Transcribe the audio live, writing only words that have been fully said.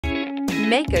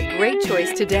Make a great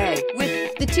choice today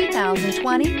with the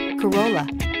 2020 Corolla.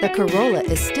 The Corolla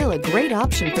is still a great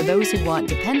option for those who want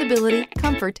dependability,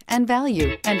 comfort, and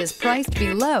value, and is priced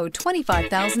below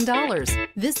 $25,000.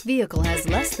 This vehicle has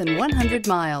less than 100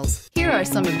 miles. Here are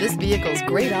some of this vehicle's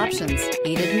great options: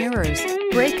 heated mirrors,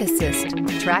 brake assist,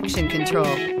 traction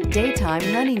control,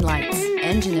 daytime running lights,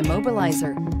 engine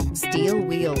immobilizer, steel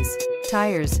wheels,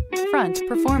 tires, front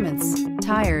performance,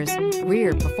 tires,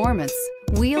 rear performance,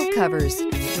 wheel covers,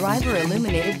 driver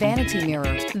illuminated vanity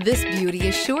mirror. This beauty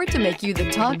is sure to make you the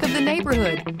talk of the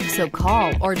neighborhood. So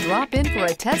call or drop in for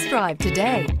a test drive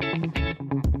today.